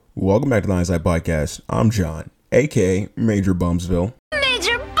Welcome back to the Hindsight Podcast. I'm John, aka Major Bumsville.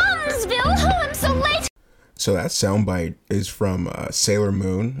 Major Bumsville! Oh, I'm so late! So that soundbite is from Sailor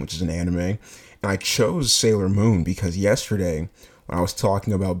Moon, which is an anime. And I chose Sailor Moon because yesterday, when I was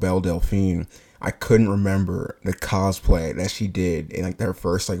talking about Belle Delphine, I couldn't remember the cosplay that she did in their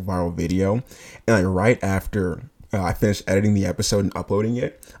first viral video. And right after I finished editing the episode and uploading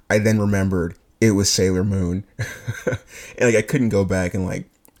it, I then remembered it was Sailor Moon. And I couldn't go back and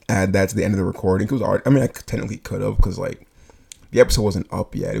add that to the end of the recording. It was already, I technically could have, because the episode wasn't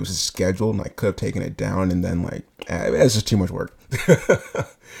up yet. It was scheduled, and I could have taken it down, and then it's just too much work.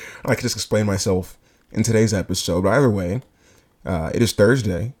 I could just explain myself in today's episode. But either way, it is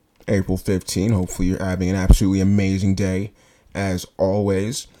Thursday, April 15. Hopefully you're having an absolutely amazing day, as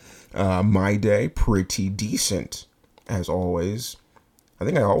always. My day, pretty decent, as always. I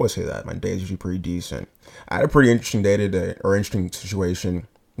think I always say that. My day is usually pretty decent. I had a pretty interesting day today, or interesting situation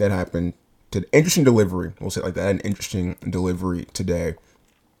that happened. Interesting delivery. We'll say it like that. An interesting delivery today.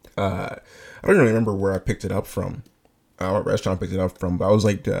 I don't really remember where I picked it up from. What restaurant I picked it up from. But I was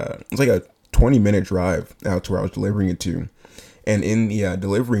it was a 20-minute drive out to where I was delivering it to. And in the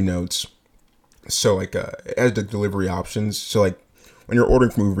delivery notes, so it has the delivery options. So when you're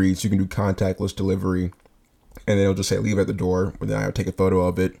ordering from Uber Eats, you can do contactless delivery. And then it'll just say leave it at the door. Or then I would take a photo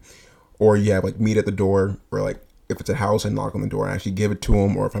of it. Or you have meet at the door. Or if it's a house, I knock on the door and actually give it to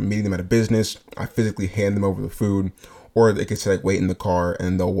them. Or if I'm meeting them at a business, I physically hand them over the food. Or they could say wait in the car,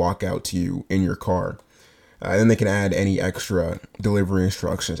 and they'll walk out to you in your car. And then they can add any extra delivery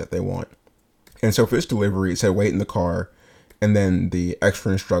instructions that they want. And so for this delivery, it said wait in the car. And then the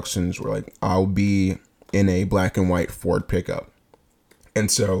extra instructions were I'll be in a black and white Ford pickup.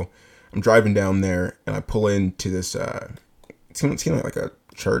 And so I'm driving down there, and I pull into this, it seemed like a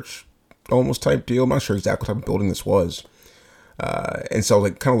church almost type deal. I'm not sure exactly what type of building this was. And so I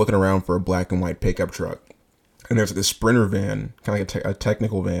was kind of looking around for a black and white pickup truck. And there's this Sprinter van, kind of a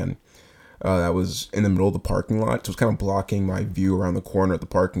technical van, that was in the middle of the parking lot. So it was kind of blocking my view around the corner of the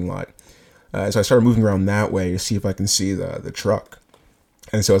parking lot. So I started moving around that way to see if I can see the truck.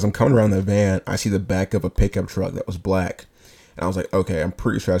 And so as I'm coming around the van, I see the back of a pickup truck that was black. And I was okay, I'm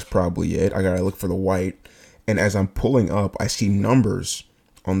pretty sure that's probably it. I gotta look for the white. And as I'm pulling up, I see numbers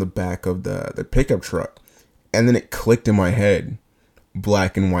on the back of the pickup truck. And then it clicked in my head,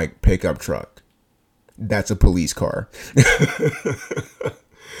 black and white pickup truck. That's a police car.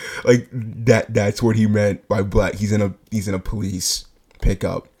 That's what he meant by black. He's in a police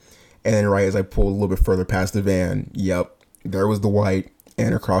pickup. And then right as I pulled a little bit further past the van, yep, there was the white.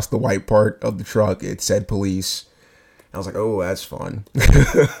 And across the white part of the truck, it said police. I was oh, that's fun.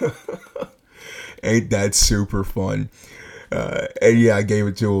 Ain't that super fun? And yeah, I gave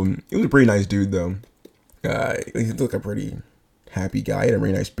it to him. He was a pretty nice dude, though. He looked like a pretty happy guy. He had a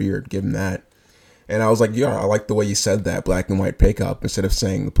really nice beard. Give him that. And I was yeah, I like the way you said that, black and white pickup, instead of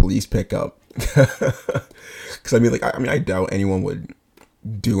saying the police pickup. Because I doubt anyone would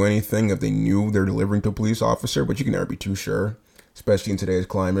do anything if they knew they're delivering to a police officer, but you can never be too sure, especially in today's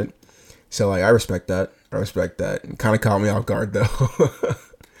climate. So I respect that. It kind of caught me off guard, though.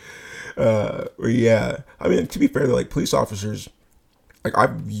 Yeah, to be fair, though, police officers,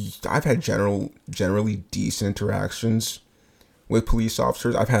 I've had generally decent interactions with police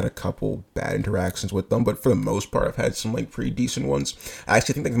officers. I've had a couple bad interactions with them, but for the most part, I've had some pretty decent ones. I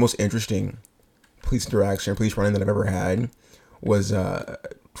actually think the most interesting police interaction or police run-in that I've ever had was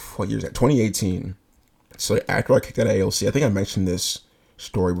what year is that? 2018. So after I kicked out of ALC, I think I mentioned this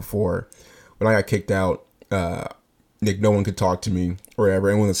story before. When I got kicked out, no one could talk to me or whatever.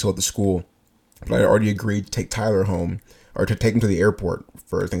 Anyone that's still at the school. But I already agreed to take Tyler home, or to take him to the airport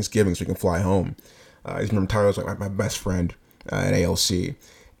for Thanksgiving so he can fly home. I just remember Tyler was my best friend at ALC.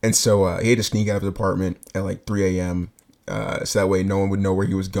 And so he had to sneak out of his apartment at 3 a.m. So that way no one would know where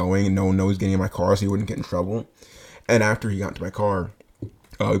he was going, and no one knows he's getting in my car, so he wouldn't get in trouble. And after he got into my car,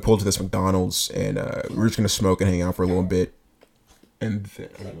 we pulled to this McDonald's, and we were just going to smoke and hang out for a little bit. And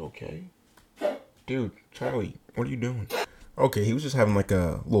are you okay? Dude, Charlie, what are you doing? Okay, he was just having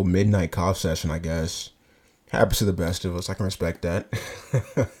a little midnight cough session, I guess. Happens to the best of us. I can respect that.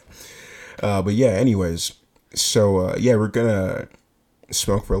 But yeah, anyways. So, yeah, we're gonna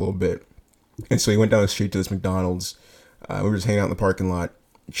smoke for a little bit. And so he went down the street to this McDonald's. We were just hanging out in the parking lot,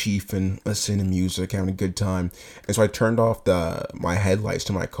 chiefing, listening to music, having a good time. And so I turned off my headlights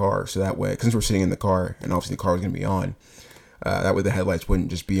to my car. So that way, since we're sitting in the car, and obviously the car was going to be on, that way the headlights wouldn't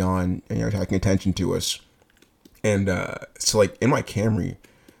just be on and attracting attention to us. And so in my Camry,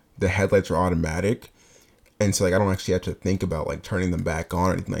 the headlights are automatic. And so I don't actually have to think about turning them back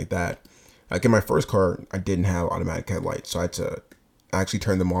on or anything like that. In my first car, I didn't have automatic headlights, so I had to actually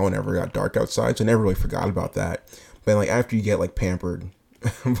turn them on whenever it got dark outside, so I never really forgot about that. But like after you get like pampered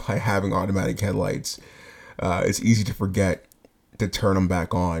by having automatic headlights, it's easy to forget to turn them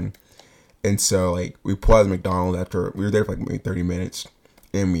back on. And so like we pull out of the McDonald's after we were there for like maybe 30 minutes,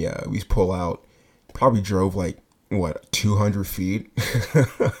 and we pull out, probably drove like what 200 feet,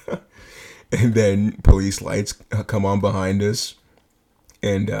 and then police lights come on behind us,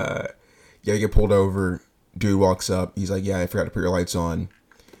 and you get pulled over. Dude walks up, he's like, yeah, I forgot to put your lights on.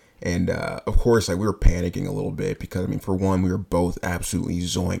 And of course, like we were panicking a little bit because, I mean, for one, we were both absolutely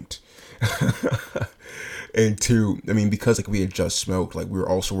zoinked. And two, I mean, because like we had just smoked, like we were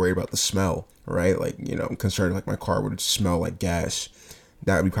also worried about the smell, right? Like, you know, concerned like my car would smell like gas.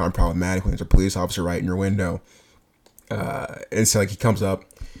 That would be kind of problematic when there's a police officer right in your window. And so like he comes up,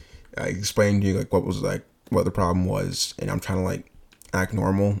 explaining to you like what the problem was, and I'm trying to like act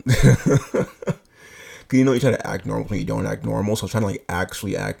normal. You know, you try to act normal when you don't act normal. So I was trying to like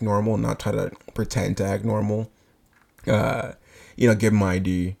actually act normal, not try to pretend to act normal. You know, give him my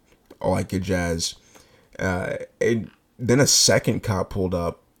ID, all that good jazz. And then a second cop pulled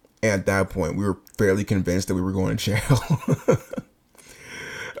up, and at that point we were fairly convinced that we were going to jail.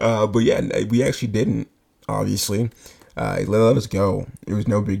 But yeah, we actually didn't. Obviously, he let us go. It was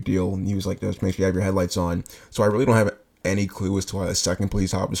no big deal. And he was like, "Just make sure you have your headlights on." So I really don't have any clue as to why the second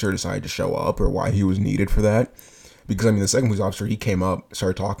police officer decided to show up or why he was needed for that. Because, I mean, the second police officer, he came up,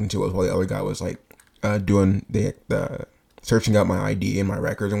 started talking to us while the other guy was, like, doing the searching out my ID and my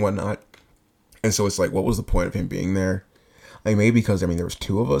records and whatnot. And so it's like, what was the point of him being there? Like, maybe because, I mean, there was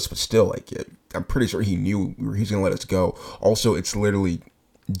two of us, but still, like, I'm pretty sure he knew he's going to let us go. Also, it's literally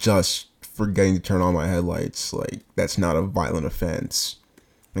just forgetting to turn on my headlights. Like, that's not a violent offense.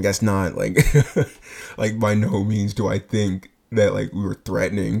 Like, that's not, like, like, by no means do I think that, like, we were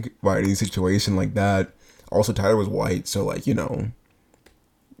threatening by any situation like that. Also, Tyler was white, so, like, you know,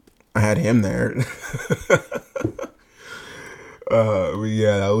 I had him there. But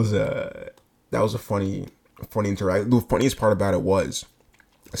yeah, that was a funny interaction. The funniest part about it was,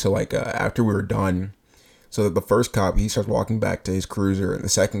 so, like, after we were done, so the first cop, he starts walking back to his cruiser, and the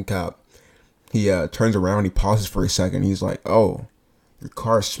second cop, he turns around, he pauses for a second, he's like, "Oh, your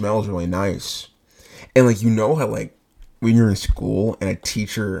car smells really nice." And like, you know how like when you're in school and a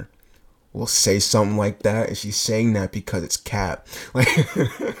teacher will say something like that, and she's saying that because it's cap, like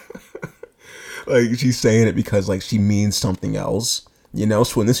like she's saying it because like she means something else, you know.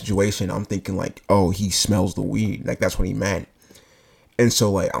 So in this situation, I'm thinking like, oh, he smells the weed, like that's what he meant. And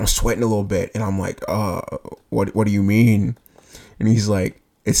so like I'm sweating a little bit, and I'm like, what do you mean? And he's like,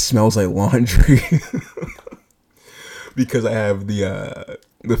 it smells like laundry. Because I have the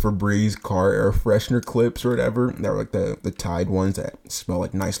Febreze car air freshener clips or whatever. They're like the Tide ones that smell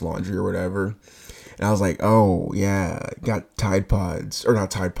like nice laundry or whatever. And I was like, oh yeah, got Tide Pods, or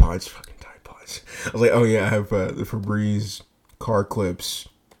not Tide Pods, fucking Tide Pods. I was like, oh yeah, I have the Febreze car clips.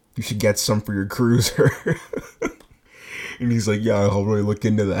 You should get some for your cruiser. And he's like, yeah, I'll really look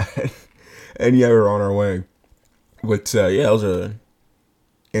into that. And yeah, we're on our way. But yeah, it was a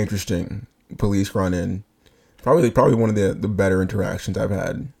interesting police run-in. Probably one of the better interactions I've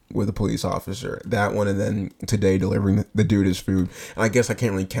had with a police officer. That one, and then today delivering the dude his food. And I guess I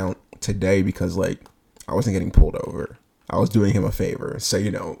can't really count today because like I wasn't getting pulled over. I was doing him a favor. So,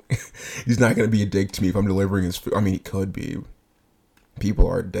 you know, he's not going to be a dick to me if I'm delivering his food. I mean, he could be. People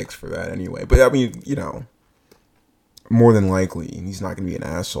are dicks for that anyway. But I mean, you know, more than likely he's not going to be an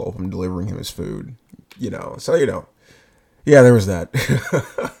asshole if I'm delivering him his food. You know, so, you know, yeah, there was that.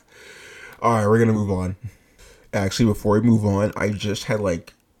 All right, we're going to move on. Actually, before we move on, I just had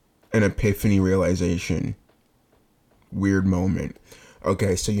like an epiphany realization. Weird moment.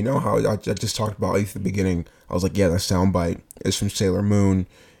 Okay, so you know how I just talked about at the beginning. I was like, yeah, that soundbite is from Sailor Moon.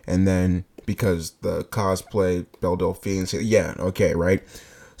 And then because the cosplay Belle Delphine, yeah, okay, right?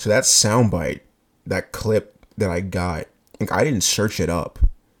 So that soundbite, that clip that I got, like I didn't search it up.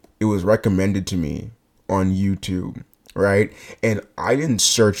 It was recommended to me on YouTube, right? And I didn't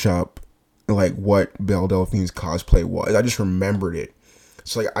search up like what Belle Delphine's cosplay was. I just remembered it.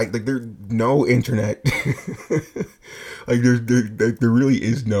 So like there's no internet. Like there really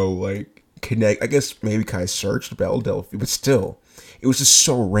is no like connect. I guess maybe because I searched Belle Delphine, but still, it was just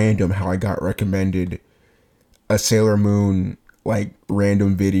so random how I got recommended a Sailor Moon like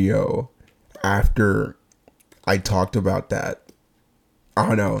random video after I talked about that. I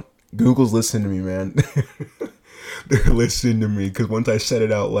don't know. Google's listening to me, man. They're listening to me because once I said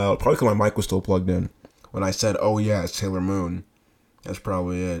it out loud, probably because my mic was still plugged in. When I said, "Oh yeah, it's Sailor Moon," that's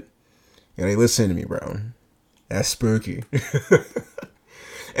probably it. Yeah, they listen to me, bro. That's spooky.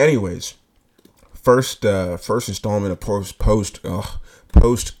 Anyways, first installment of post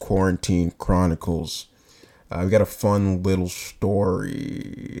post-quarantine chronicles. We got a fun little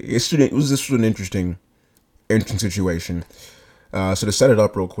story. This was an interesting situation. So to set it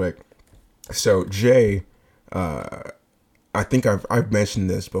up real quick. So Jay, I think I've mentioned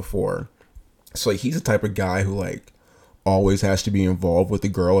this before. So like, he's the type of guy who like always has to be involved with the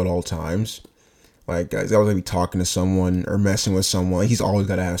girl at all times. Like, he's always gonna be talking to someone or messing with someone. He's always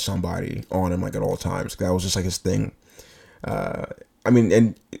got to have somebody on him like at all times. That was just like his thing.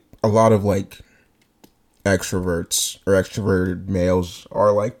 And a lot of like extroverts or extroverted males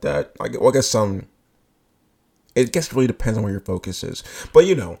are like that. Like, well, I guess it really depends on where your focus is. But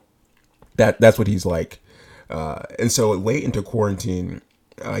you know, that's what he's like. And so late into quarantine,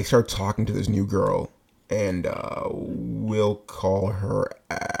 I started talking to this new girl, and we'll call her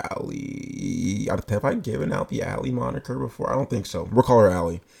Allie. Have I given out the Allie moniker before? I don't think so. We'll call her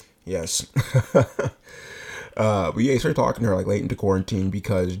Allie. Yes. But yeah, he started talking to her like late into quarantine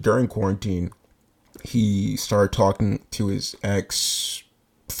because during quarantine, he started talking to his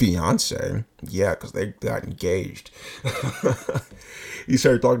ex-fiance. Yeah, because they got engaged. He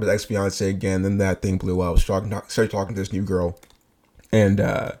started talking to his ex-fiance again, then that thing blew up. Started talking to this new girl. And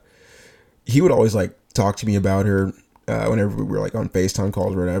he would always like talk to me about her whenever we were like on FaceTime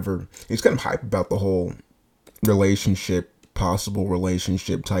calls or whatever. He was kind of hyped about the whole possible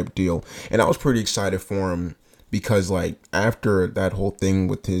relationship type deal. And I was pretty excited for him because like after that whole thing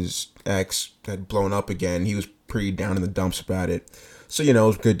with his ex had blown up again, he was pretty down in the dumps about it. So, you know, it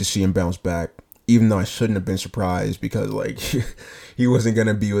was good to see him bounce back, even though I shouldn't have been surprised because like he wasn't going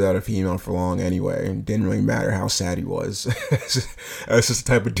to be without a female for long anyway. It didn't really matter how sad he was. That's just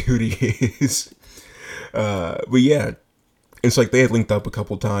the type of dude he is. But yeah, it's like they had linked up a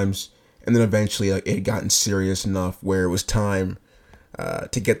couple times, and then eventually like it had gotten serious enough where it was time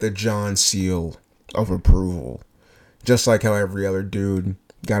to get the John seal of approval. Just like how every other dude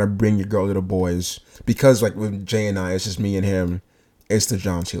gotta bring your girl to the boys. Because like with Jay and I, it's just me and him. It's the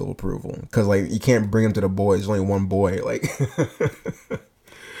John seal of approval. Because like you can't bring him to the boys. There's only one boy. Like,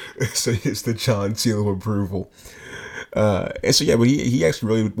 so it's the John seal of approval. And so yeah, but he actually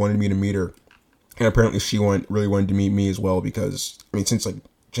really wanted me to meet her. And apparently she really wanted to meet me as well because, I mean, since like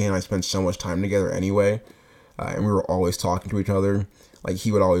Jay and I spent so much time together anyway, and we were always talking to each other, like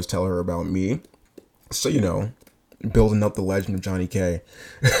he would always tell her about me. So, you know, building up the legend of Johnny K.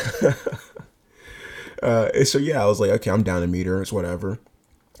 And so yeah, I was like, okay, I'm down to meet her. It's whatever.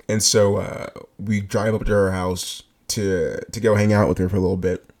 And so we drive up to her house to go hang out with her for a little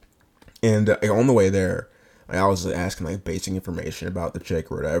bit. And on the way there, I was asking like basic information about the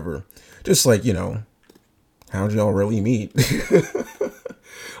chick or whatever. Just like, you know, how'd y'all really meet?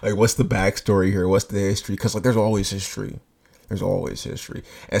 Like, what's the backstory here? What's the history? Because like, there's always history. There's always history,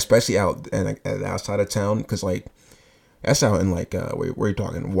 especially out and like, outside of town. Because like, that's out in like where are you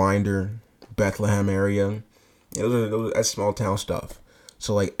talking? Winder, Bethlehem area. Yeah, that's small town stuff.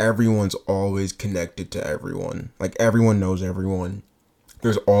 So like, everyone's always connected to everyone. Like, everyone knows everyone.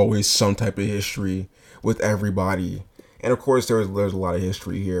 There's always some type of history with everybody. And of course, there's a lot of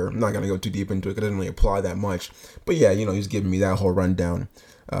history here. I'm not going to go too deep into it because it doesn't really apply that much. But yeah, you know, he's giving me that whole rundown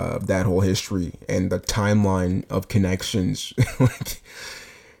of that whole history and the timeline of connections. Like,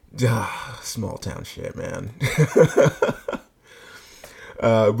 small town shit, man.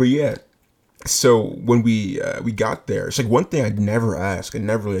 But yeah, so when we got there, it's like one thing I'd never asked, it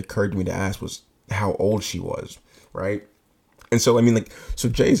never really occurred to me to ask was how old she was, right? And so, I mean, like, so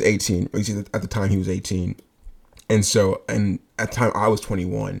Jay's 18, at the time he was 18. And so, and at the time I was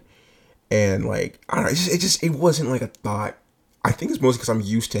 21. And like, I don't know, it wasn't like a thought. I think it's mostly because I'm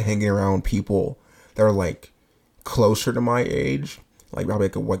used to hanging around people that are like closer to my age, like probably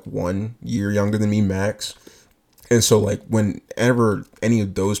like 1 year younger than me max. And so like whenever any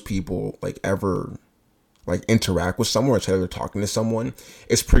of those people like ever like interact with someone or say they're talking to someone,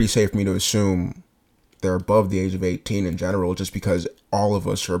 it's pretty safe for me to assume they're above the age of 18 in general, just because all of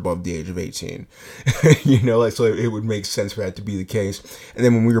us are above the age of 18. You know, like, so it would make sense for that to be the case. And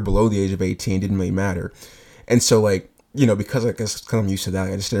then when we were below the age of 18, it didn't really matter. And so like, you know, because I guess I'm used to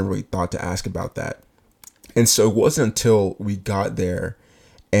that, I just didn't really thought to ask about that. And so it wasn't until we got there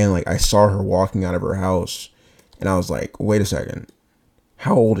and like I saw her walking out of her house and I was like, wait a second,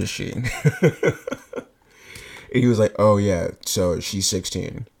 how old is she? And he was like, oh yeah, so she's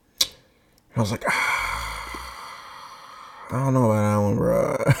 16. I was like, I don't know about that one,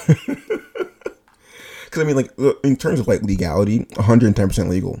 bro. Because I mean, like, in terms of like legality, 110%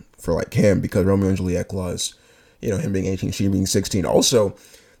 legal for like him because Romeo and Juliet clause, you know, him being 18, she being 16. Also,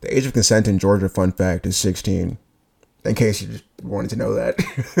 the age of consent in Georgia, fun fact, is 16. In case you just wanted to know that.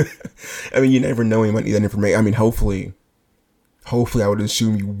 I mean, you never know, you might need that information. I mean, hopefully hopefully I would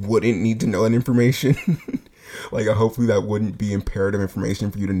assume you wouldn't need to know that information. Like, hopefully that wouldn't be imperative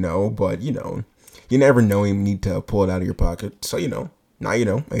information for you to know, but, you know, you never know, you need to pull it out of your pocket. So, you know, now you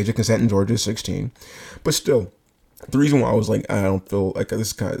know, age of consent in Georgia is 16. But still, the reason why I was like, I don't feel, like,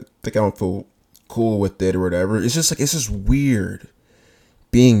 this kind of, like, I don't feel cool with it or whatever, it's just, like, it's just weird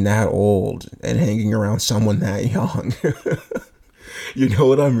being that old and hanging around someone that young. You know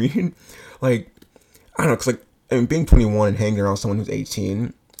what I mean? Like, I don't know, because, like, I mean, being 21 and hanging around someone who's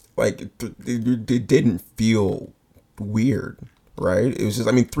 18, like, it didn't feel weird, right? It was just,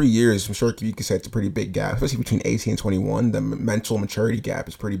 I mean, 3 years, I'm sure you could say it's a pretty big gap, especially between 18 and 21. The mental maturity gap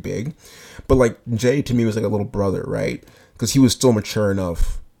is pretty big. But, like, Jay, to me, was like a little brother, right? Because he was still mature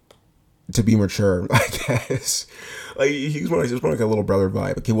enough to be mature, I guess. Like, he was more like a little brother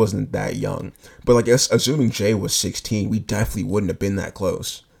vibe. Like, he wasn't that young. But, like, assuming Jay was 16, we definitely wouldn't have been that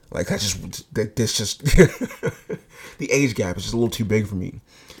close. Like, this just, the age gap is just a little too big for me.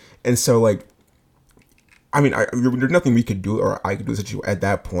 And so, like, I mean, there's nothing we could do, or I could do at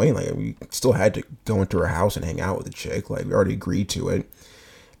that point. Like, we still had to go into her house and hang out with the chick. Like, we already agreed to it.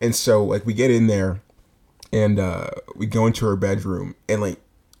 And so, like, we get in there, and we go into her bedroom, and, like,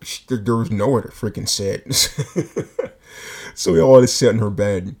 there was nowhere to freaking sit. So we all had to sit in her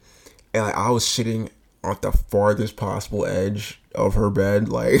bed. And, like, I was sitting on the farthest possible edge of her bed,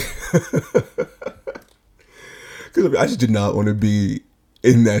 like, because I just did not want to be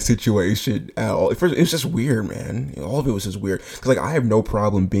in that situation at all. First, it was just weird, man. All of it was just weird. Because, like, I have no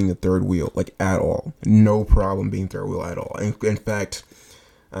problem being the third wheel, like, at all. No problem being third wheel at all. In fact,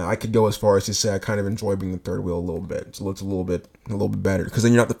 I could go as far as to say I kind of enjoy being the third wheel a little bit. So it's a little bit better. Because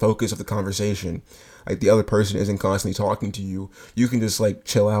then you're not the focus of the conversation. Like, the other person isn't constantly talking to you. You can just, like,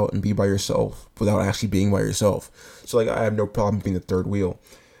 chill out and be by yourself without actually being by yourself. So, like, I have no problem being the third wheel.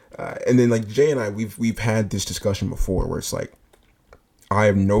 And then, like, Jay and I, we've had this discussion before where it's like, I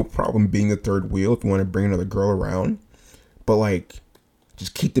have no problem being the third wheel if you want to bring another girl around. But, like,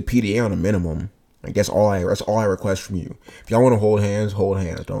 just keep the PDA on a minimum. I guess that's all I request from you. If y'all want to hold hands,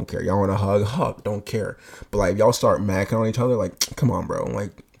 don't care. Y'all want to hug, don't care. But, like, if y'all start macking on each other, like, come on, bro.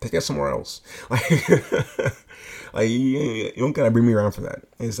 Like, take it somewhere else. Like, you don't gotta bring me around for that.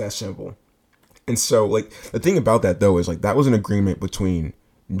 It's that simple. And so, like, the thing about that, though, is, like, that was an agreement between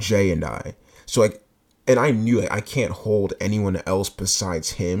Jay and I. So, like, and I knew, like, I can't hold anyone else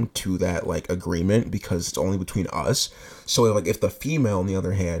besides him to that, like, agreement because it's only between us. So, like, if the female, on the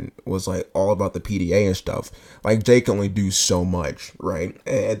other hand, was, like, all about the PDA and stuff, like, Jay can only do so much, right?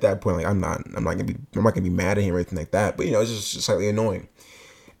 At that point, like, I'm not gonna be mad at him or anything like that. But, you know, it's just slightly annoying.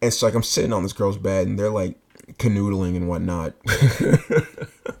 And so, like, I'm sitting on this girl's bed, and they're, like, canoodling and whatnot.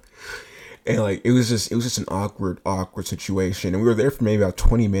 And, like, it was just an awkward situation. And we were there for maybe about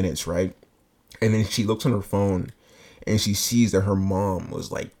 20 minutes, right? And then she looks on her phone, and she sees that her mom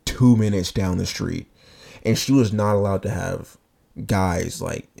was, like, 2 minutes down the street. And she was not allowed to have guys,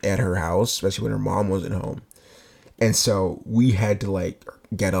 like, at her house, especially when her mom wasn't home. And so we had to, like,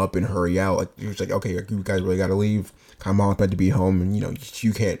 get up and hurry out. Like, she was like, okay, you guys really got to leave. My mom's about to be home, and, you know,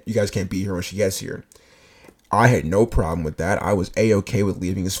 you guys can't be here when she gets here. I had no problem with that. I was A-okay with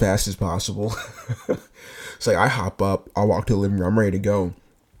leaving as fast as possible. So, like, I hop up, I walk to the living room, I'm ready to go.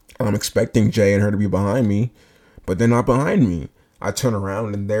 I'm expecting Jay and her to be behind me, but they're not behind me. I turn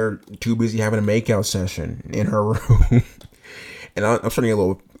around, and they're too busy having a makeout session in her room. And I'm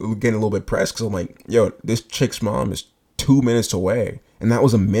starting getting a little bit pressed, because I'm like, yo, this chick's mom is 2 minutes away, and that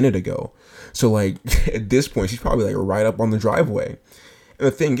was a minute ago. So, like, at this point, she's probably, like, right up on the driveway. And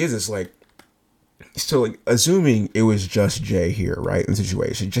the thing is, it's like, so, like, assuming it was just Jay here, right, in the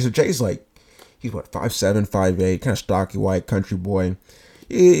situation. Jay's, like, he's, what, 5'7", 5'8", kind of stocky white country boy.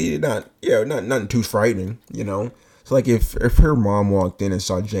 Nothing too frightening, you know? So, like, if her mom walked in and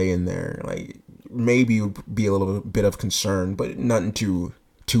saw Jay in there, like, maybe it would be a little bit of concern, but nothing too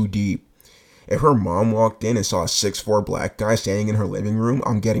deep. If her mom walked in and saw a 6'4" black guy standing in her living room,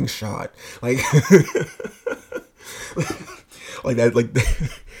 I'm getting shot. Like, like that, like,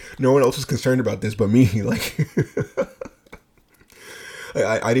 no one else was concerned about this but me. Like,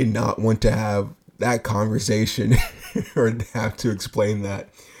 I did not want to have that conversation or have to explain that.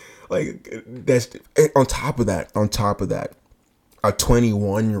 Like, that's on top of that, a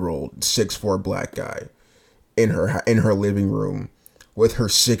 21-year-old 6'4" black guy in her living room with her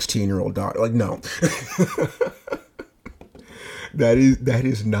 16-year-old daughter. Like, no. That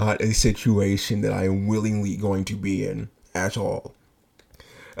is not a situation that I am willingly going to be in at all.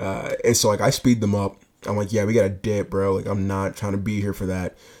 And so, like, I speed them up. I'm like, yeah, we got to dip, bro. Like, I'm not trying to be here for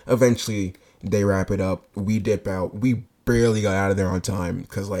that. Eventually, they wrap it up. We dip out. We barely got out of there on time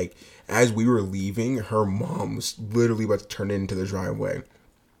because, like, as we were leaving, her mom was literally about to turn into the driveway.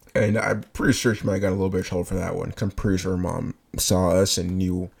 And I'm pretty sure she might have got a little bit of trouble for that one, because I'm pretty sure her mom saw us and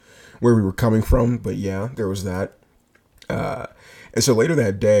knew where we were coming from. But yeah, there was that. And so later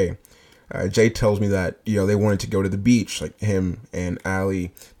that day, Jay tells me that, you know, they wanted to go to the beach, like him and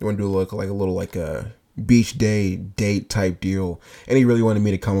Allie. They wanted to do a little beach day date type deal, and he really wanted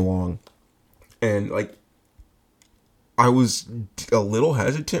me to come along. And like, I was a little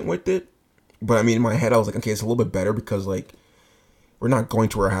hesitant with it, but I mean, in my head, I was like, okay, it's a little bit better because, like, we're not going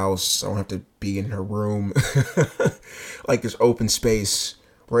to her house. I don't have to be in her room. Like, there's open space.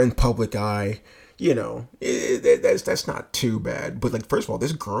 We're in public eye. You know, that's not too bad. But, like, first of all,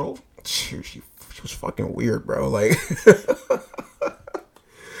 this girl, she was fucking weird, bro. Like,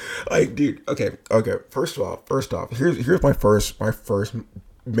 like, dude. Okay. First off, here's my first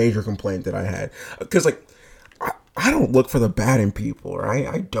major complaint that I had, because, like, I don't look for the bad in people, right?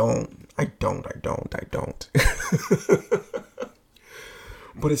 I don't.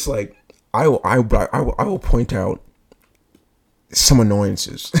 But it's like, I will point out some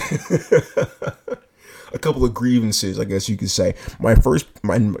annoyances, a couple of grievances, I guess you could say. Probably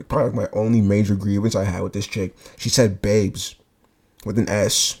my only major grievance I had with this chick, she said babes with an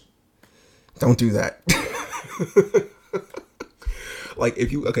S. Don't do that. Like,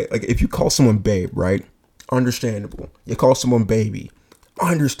 if you call someone babe, right? Understandable. You call someone baby.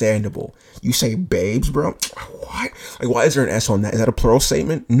 Understandable. You say babes, bro? What? Like, why is there an S on that? Is that a plural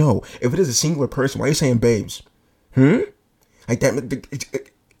statement? No. If it is a singular person, why are you saying babes? Like,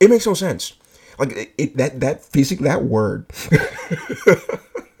 that, it makes no sense. Like, that word,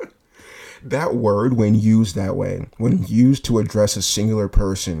 that word, when used that way, when used to address a singular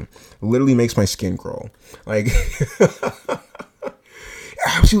person, literally makes my skin crawl. Like,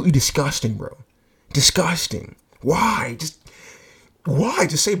 absolutely disgusting, bro. Disgusting. Why? Just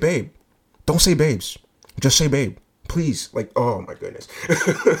say babe. Don't say babes. Just say babe. Please. Like, oh my goodness.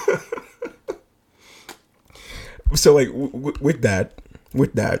 So, like, with that,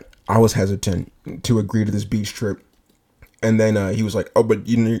 I was hesitant to agree to this beach trip. And then he was like, oh, but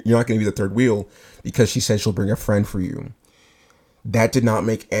you're not going to be the third wheel because she said she'll bring a friend for you. That did not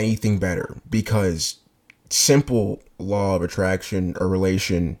make anything better, because simple law of attraction or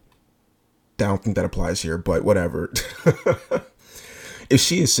relation, I don't think that applies here, but whatever. If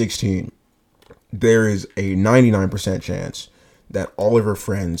she is 16, there is a 99% chance that all of her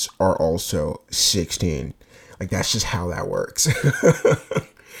friends are also 16. Like, that's just how that works.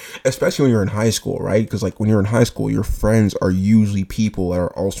 Especially when you're in high school, right? Because, like, when you're in high school, your friends are usually people that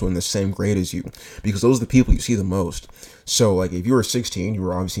are also in the same grade as you, because those are the people you see the most. So, like, if you were 16, you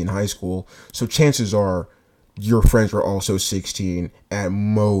were obviously in high school. So chances are your friends were also 16, at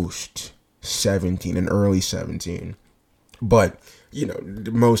most 17, and early 17. But, you know,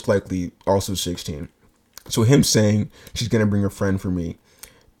 most likely also 16. So him saying she's going to bring a friend for me,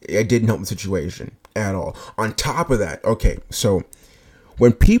 it didn't help the situation at all. On top of that, okay, so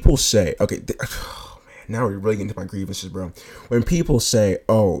when people say, oh man, now we're really getting to my grievances, bro. When people say,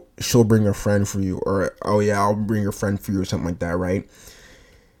 oh, she'll bring a friend for you, or, oh yeah, I'll bring a friend for you, or something like that, right?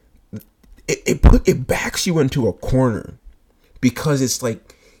 It backs you into a corner, because it's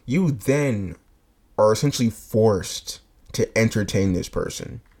like, you then are essentially forced to entertain this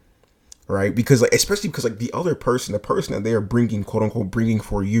person, right? Because, like, especially because, like, the other person, the person that they are bringing, quote unquote, bringing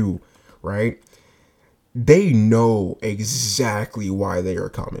for you, right? They know exactly why they are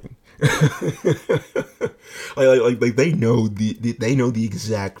coming. like they know the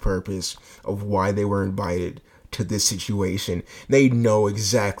exact purpose of why they were invited to this situation. They know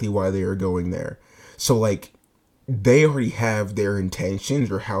exactly why they are going there. So, like, they already have their intentions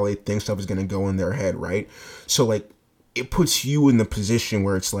or how they think stuff is going to go in their head, right? So, like, it puts you in the position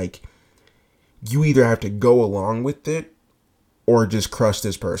where it's like, you either have to go along with it or just crush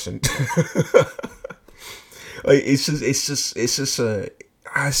this person. Like, it's just a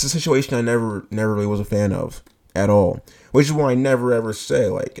situation I never really was a fan of at all. Which is why I never ever say,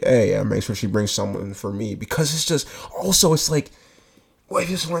 like, hey, yeah, make sure she brings someone for me, because it's just, also, it's like, what if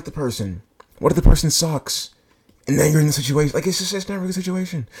you just don't like the person? What if the person sucks? And then you're in the situation. Like, it's never a good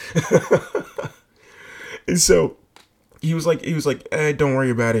situation. And so he was like, don't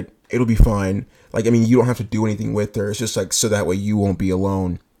worry about it. It'll be fine. Like, I mean, you don't have to do anything with her. It's just like, so that way you won't be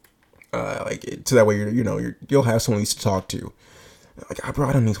alone. So that way you'll have someone to talk to. Like, bro,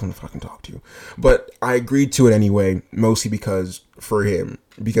 I don't need someone to fucking talk to. But I agreed to it anyway, mostly because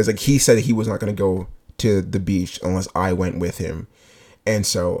like, he said he was not going to go to the beach unless I went with him. And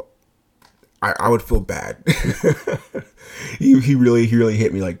so I would feel bad. he really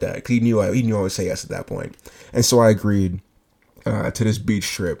hit me like that because he knew I would say yes at that point, and so I agreed to this beach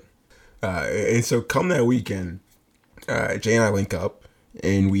trip. And so come that weekend, Jay and I link up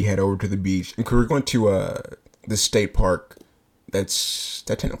and we head over to the beach, and we're going to the state park that's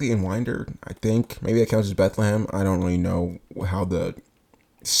technically in Winder, I think. Maybe that counts as Bethlehem. I don't really know how the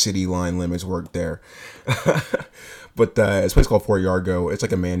city line limits work there. But it's a place called Fort Yargo. It's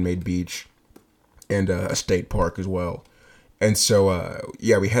like a man-made beach and a state park as well. And so,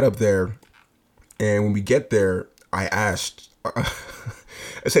 yeah, we head up there. And when we get there, I asked,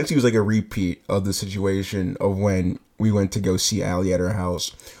 essentially it was like a repeat of the situation of when we went to go see Allie at her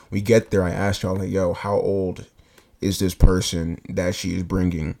house. We get there, I asked her, I was like, yo, how old is this person that she is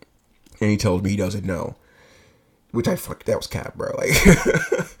bringing? And he tells me he doesn't know. Which that was cap, bro. Like,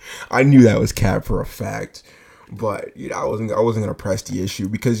 I knew that was cap for a fact. But, you know, I wasn't gonna press the issue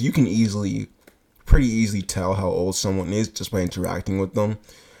because you can pretty easily tell how old someone is just by interacting with them.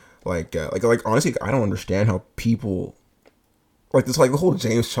 Like honestly, I don't understand how people like this, like the whole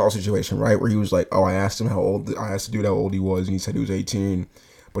James Charles situation, right? Where he was like, oh, I asked the dude how old he was, and he said he was 18,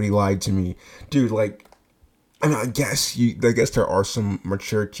 but he lied to me, dude. Like, I mean, I guess there are some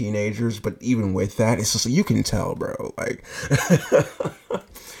mature teenagers, but even with that, it's just like, you can tell, bro. Like,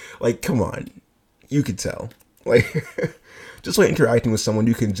 like, come on, you can tell. Like, just like interacting with someone,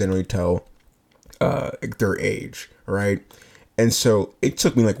 you can generally tell their age, right? And so it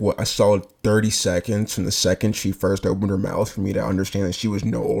took me like a solid 30 seconds from the second she first opened her mouth for me to understand that she was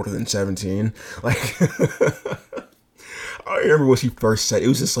no older than 17. Like, I remember what she first said. It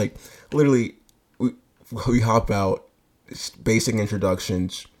was just like, literally, we hop out, basic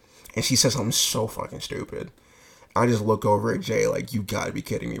introductions, and she says something so fucking stupid. I just look over at Jay like, you gotta be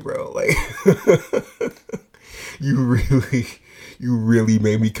kidding me, bro. Like, you really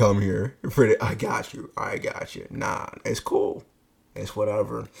made me come here for the, I got you. Nah, it's cool. It's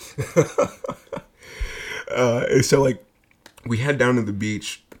whatever. And so, like, we head down to the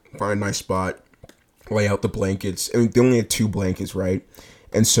beach, find a nice spot, lay out the blankets. I mean, they only had 2 blankets, right?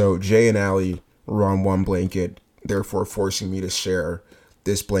 And so Jay and Allie were on one blanket, therefore forcing me to share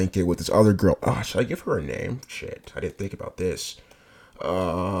this blanket with this other girl. Oh, should I give her a name? Shit, I didn't think about this.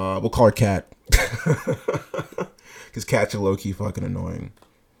 We'll call her Kat. Because cats are low-key fucking annoying.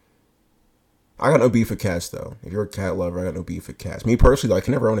 I got no beef with cats, though. If you're a cat lover, I got no beef with cats. Me personally, though, I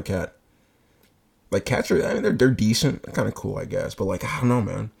can never own a cat. Like, cats are, I mean, they're decent. They're kind of cool, I guess. But, like, I don't know,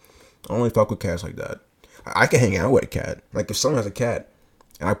 man. I only fuck with cats like that. I can hang out with a cat. Like, if someone has a cat,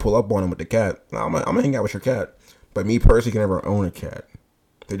 and I pull up on them with the cat, I'm gonna hang out with your cat. But me personally can never own a cat.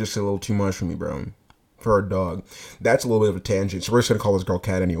 They're just a little too much for me, bro. For a dog. That's a little bit of a tangent. So we're just gonna call this girl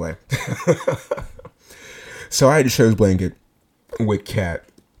Cat anyway. So I had to share this blanket with Kat,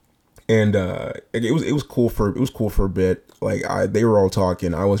 and it was cool for a bit. Like, they were all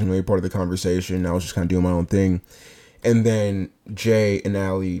talking. I wasn't really part of the conversation. I was just kind of doing my own thing. And then Jay and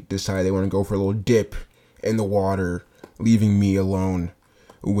Allie decided they want to go for a little dip in the water, leaving me alone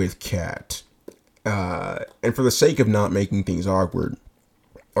with Kat. And for the sake of not making things awkward,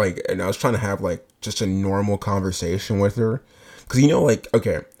 like, and I was trying to have like just a normal conversation with her, because, you know, like,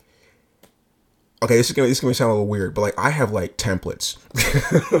 okay, this is gonna sound a little weird, but like, I have like templates,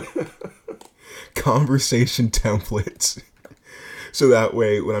 conversation templates, so that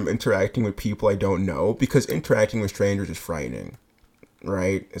way when I'm interacting with people I don't know, because interacting with strangers is frightening,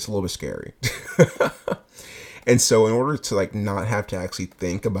 right? It's a little bit scary. And so in order to like not have to actually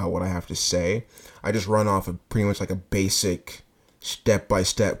think about what I have to say, I just run off of pretty much like a basic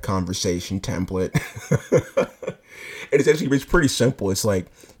step-by-step conversation template. And it's pretty simple. It's like,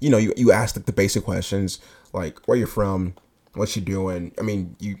 you know, you ask like the basic questions, like where you're from, what you doing. I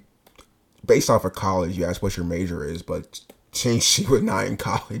mean, you, based off of college, you ask what your major is, but since she was not in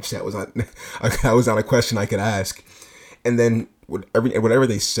college, that was not a question I could ask. And then whatever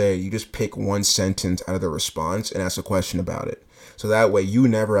they say, you just pick one sentence out of the response and ask a question about it. So that way you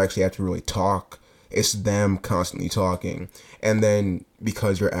never actually have to really talk. It's them constantly talking. And then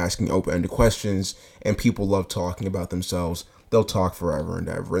because you're asking open-ended questions and people love talking about themselves, they'll talk forever and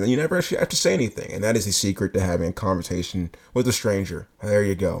ever. And then you never actually have to say anything. And that is the secret to having a conversation with a stranger. There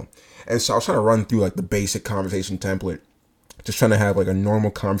you go. And so I was trying to run through like the basic conversation template, just trying to have like a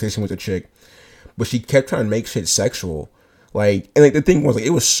normal conversation with a chick. But she kept trying to make shit sexual. Like, and like the thing was, like, it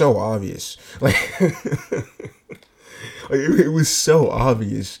was so obvious. Like, it was so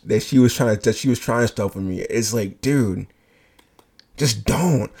obvious that she was trying stuff with me. It's like, dude, just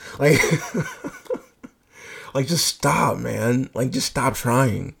don't. Like, like, just stop, man. Like, just stop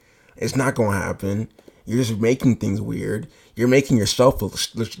trying. It's not gonna happen. You're just making things weird. you're making yourself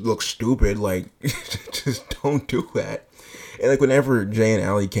look stupid. Like, just don't do that. And like whenever Jay and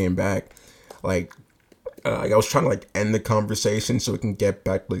Allie came back, like I was trying to like end the conversation so we can get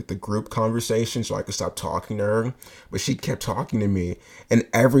back like the group conversation so I could stop talking to her, but she kept talking to me, and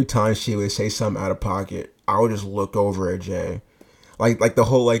every time she would say something out of pocket, I would just look over at Jay, like the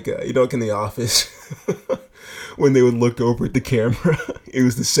whole like like in The Office when they would look over at the camera, it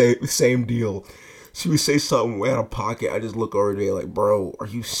was the same deal. She would say something out of pocket, I just look over at Jay like, bro, are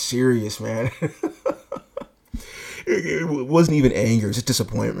you serious, man? It wasn't even anger, it's just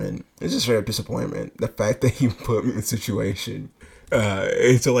disappointment. It's just straight up disappointment. The fact that he put me in the situation.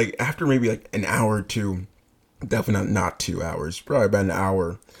 And so like after maybe like an hour or two, definitely not 2 hours, probably about an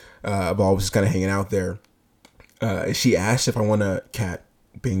hour, of all just kind of hanging out there. She asked if I want to, Kat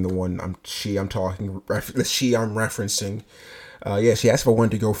being the one I'm referencing. Yeah, she asked if I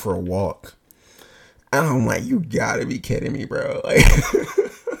wanted to go for a walk. And I'm like, you gotta be kidding me, bro. Like,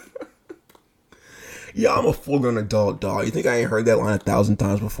 yeah, I'm a full-grown adult, dog. You think I ain't heard that line 1,000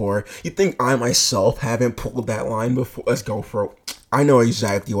 times before? You think I myself haven't pulled that line before? Let's go for it. I know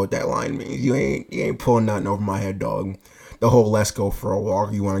exactly what that line means. You ain't pulling nothing over my head, dog. The whole let's go for a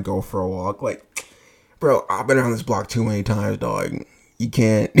walk, you want to go for a walk. Like, bro, I've been around this block too many times, dog. You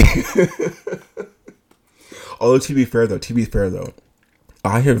can't. Although, to be fair though,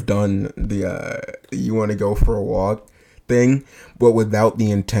 I have done the you want to go for a walk thing, but without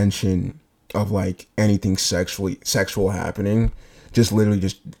the intention of like anything sexual happening. Just literally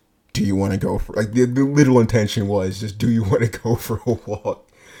just, do you want to go for, like the literal intention was just, do you want to go for a walk?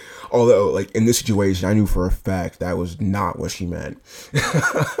 Although like in this situation, I knew for a fact that was not what she meant.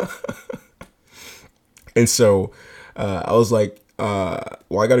 And so I was like,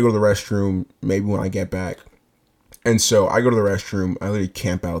 well, I got to go to the restroom maybe when I get back. And so I go to the restroom. I literally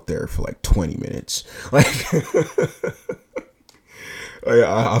camp out there for like 20 minutes. Like,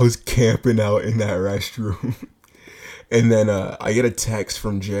 I was camping out in that restroom. And then I get a text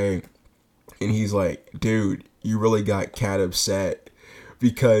from Jay. And he's like, dude, you really got Kat upset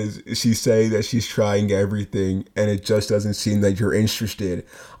because she's saying that she's trying everything and it just doesn't seem that you're interested.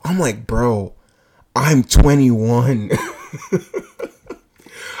 I'm like, bro, I'm 21.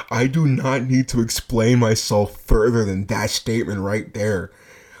 I do not need to explain myself further than that statement right there.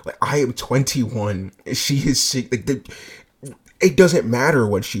 Like, I am 21. She is sick. Like, it doesn't matter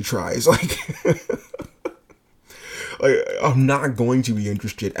what she tries. Like, I'm not going to be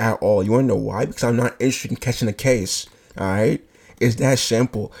interested at all. You want to know why? Because I'm not interested in catching a case. All right? It's that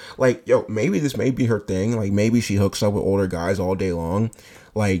simple. Like, yo, maybe this may be her thing. Like, maybe she hooks up with older guys all day long.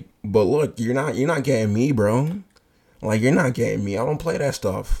 Like, but look, you're not getting me, bro. Like, you're not getting me. I don't play that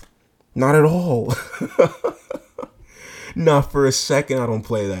stuff. Not at all. Not for a second I don't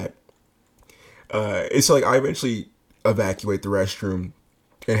play that. It's like I eventually evacuate the restroom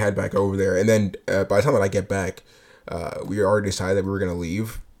and head back over there. And then by the time that I get back, we already decided that we were going to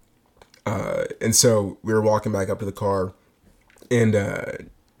leave. And so we were walking back up to the car. And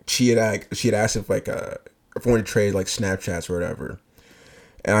she had asked if like if I wanted to trade like Snapchats or whatever.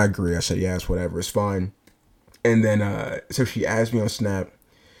 And I agree. I said, yes, whatever. It's fine. And then so she asked me on Snap.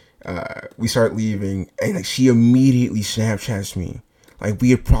 We start leaving. And like she immediately Snapchats me. Like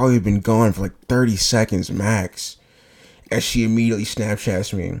we had probably been gone for like 30 seconds max. And she immediately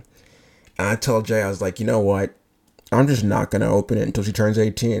Snapchats me. And I told Jay, I was like, you know what? I'm just not going to open it until she turns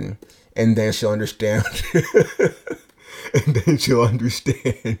 18. And then she'll understand. And then she'll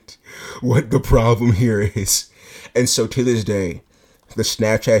understand what the problem here is. And so to this day, the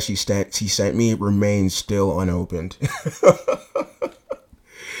Snapchat she sent me remains still unopened.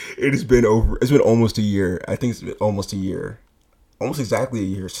 It's been almost a year. I think it's been almost a year. Almost exactly a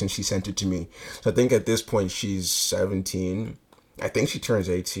year since she sent it to me. So I think at this point she's 17. I think she turns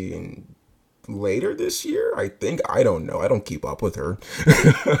 18 later this year. I don't know. I don't keep up with her.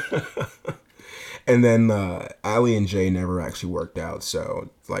 And then Allie and Jay never actually worked out. So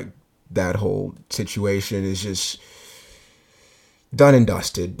like that whole situation is just done and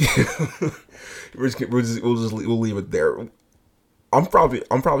dusted. We'll leave it there. I'm probably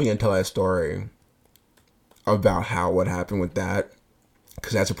gonna tell that story about what happened with that,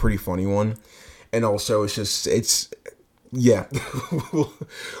 because that's a pretty funny one. And also it's yeah.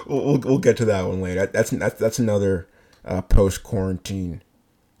 we'll get to that one later. That's another post quarantine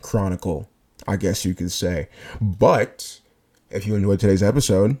chronicle, I guess you could say. But if you enjoyed today's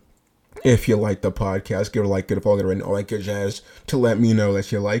episode, if you like the podcast, give it a like, give it a follow, and all that good jazz to let me know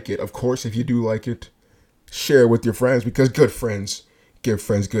that you like it. Of course, if you do like it, share it with your friends, because good friends give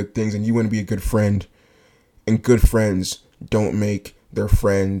friends good things, and you want to be a good friend. And good friends don't make their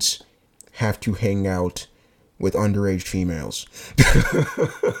friends have to hang out with underage females.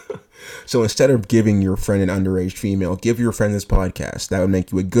 So instead of giving your friend an underage female, give your friend this podcast. That would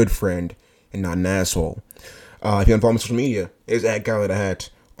make you a good friend and not an asshole. If you want to follow me on social media, it's at Guy Without a Hat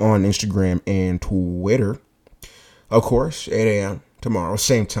on Instagram and Twitter. Of course, 8 a.m. tomorrow,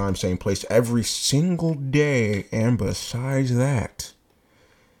 same time, same place, every single day. And besides that,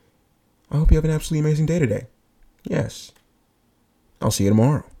 I hope you have an absolutely amazing day today. Yes. I'll see you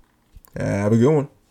tomorrow. Have a good one.